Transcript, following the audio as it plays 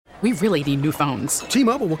We really need new phones.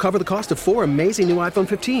 T-Mobile will cover the cost of 4 amazing new iPhone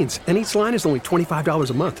 15s, and each line is only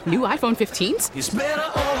 $25 a month. New iPhone 15s? It's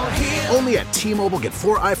better over here. Only at T-Mobile, get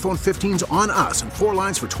 4 iPhone 15s on us and 4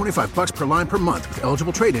 lines for $25 per line per month with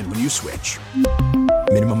eligible trade-in when you switch.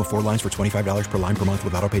 Minimum of 4 lines for $25 per line per month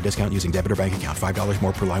with autopay discount using debit or bank account. $5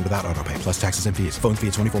 more per line without autopay, plus taxes and fees. Phone fee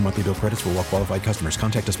at 24 monthly bill credits for well-qualified customers.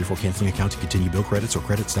 Contact us before canceling account to continue bill credits or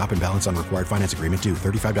credit stop and balance on required finance agreement due.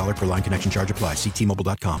 $35 per line connection charge applies. See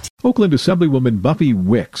T-Mobile.com. Oakland Assemblywoman Buffy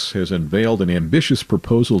Wicks has unveiled an ambitious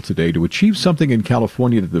proposal today to achieve something in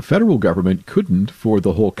California that the federal government couldn't for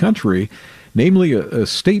the whole country, namely a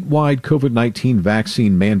statewide COVID-19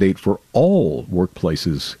 vaccine mandate for all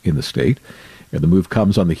workplaces in the state. And the move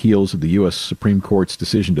comes on the heels of the U.S. Supreme Court's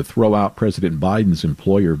decision to throw out President Biden's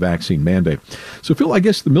employer vaccine mandate. So, Phil, I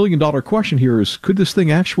guess the million-dollar question here is, could this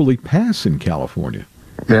thing actually pass in California?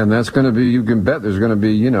 And that's going to be, you can bet there's going to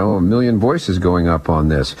be, a million voices going up on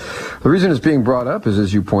this. The reason it's being brought up is,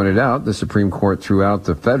 as you pointed out, the Supreme Court threw out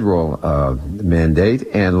the federal mandate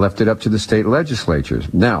and left it up to the state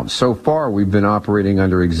legislatures. Now, so far, we've been operating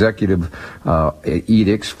under executive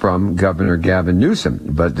edicts from Governor Gavin Newsom,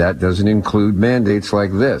 but that doesn't include mandates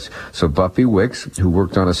like this. So Buffy Wicks, who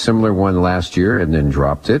worked on a similar one last year and then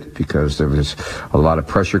dropped it because there was a lot of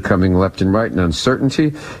pressure coming left and right and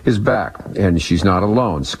uncertainty, is back. And she's not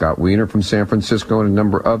alone. Scott Wiener from San Francisco and a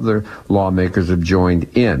number of other lawmakers have joined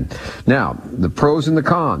in. Now, the pros and the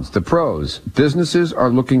cons. The pros, businesses are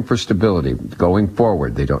looking for stability going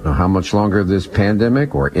forward. They don't know how much longer this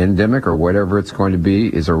pandemic or endemic or whatever it's going to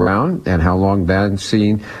be is around and how long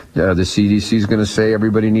vaccine the CDC is going to say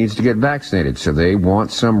everybody needs to get vaccinated. So they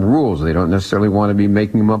want some rules. They don't necessarily want to be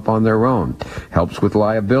making them up on their own. Helps with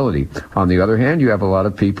liability. On the other hand, you have a lot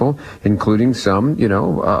of people, including some,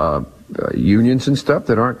 unions and stuff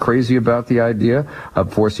that aren't crazy about the idea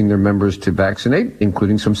of forcing their members to vaccinate,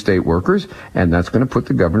 including some state workers, and that's going to put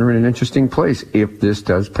the governor in an interesting place if this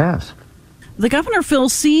does pass. The governor, Phil,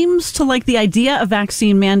 seems to like the idea of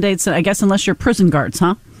vaccine mandates, I guess, unless you're prison guards,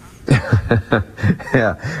 huh?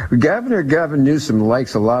 Yeah. Governor Gavin Newsom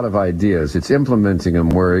likes a lot of ideas. It's implementing them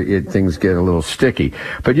where things get a little sticky.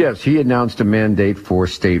 But yes, he announced a mandate for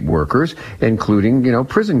state workers, including,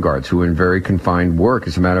 prison guards who are in very confined work.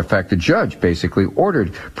 As a matter of fact, the judge basically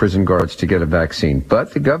ordered prison guards to get a vaccine.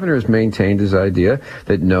 But the governor has maintained his idea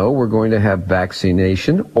that no, we're going to have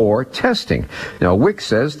vaccination or testing. Now, Wicks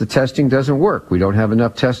says the testing doesn't work. We don't have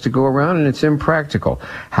enough tests to go around and it's impractical.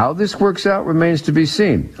 How this works out remains to be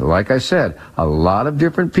seen. Like I said, a lot of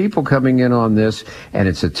different people coming in on this, and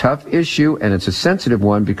it's a tough issue, and it's a sensitive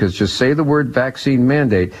one because just say the word vaccine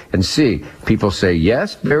mandate and see, people say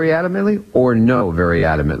yes very adamantly or no very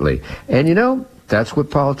adamantly. And that's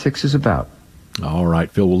what politics is about. All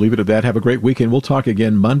right, Phil, we'll leave it at that. Have a great weekend. We'll talk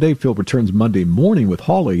again Monday. Phil returns Monday morning with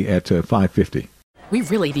Holly at 5:50. We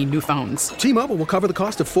really need new phones. T-Mobile will cover the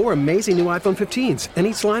cost of 4 amazing new iPhone 15s, and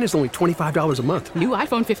each line is only $25 a month. New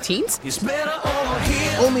iPhone 15s? It's better over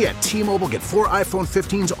here. Only at T-Mobile, get 4 iPhone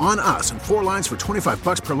 15s on us and 4 lines for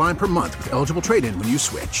 $25 per line per month with eligible trade-in when you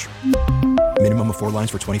switch. Minimum of 4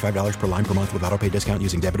 lines for $25 per line per month with autopay discount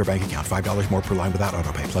using debit or bank account. $5 more per line without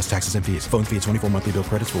autopay, plus taxes and fees. Phone fee at 24 monthly bill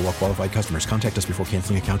credits for well-qualified customers. Contact us before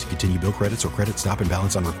canceling account to continue bill credits or credit stop and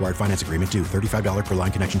balance on required finance agreement due. $35 per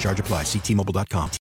line connection charge applies. See T-Mobile.com.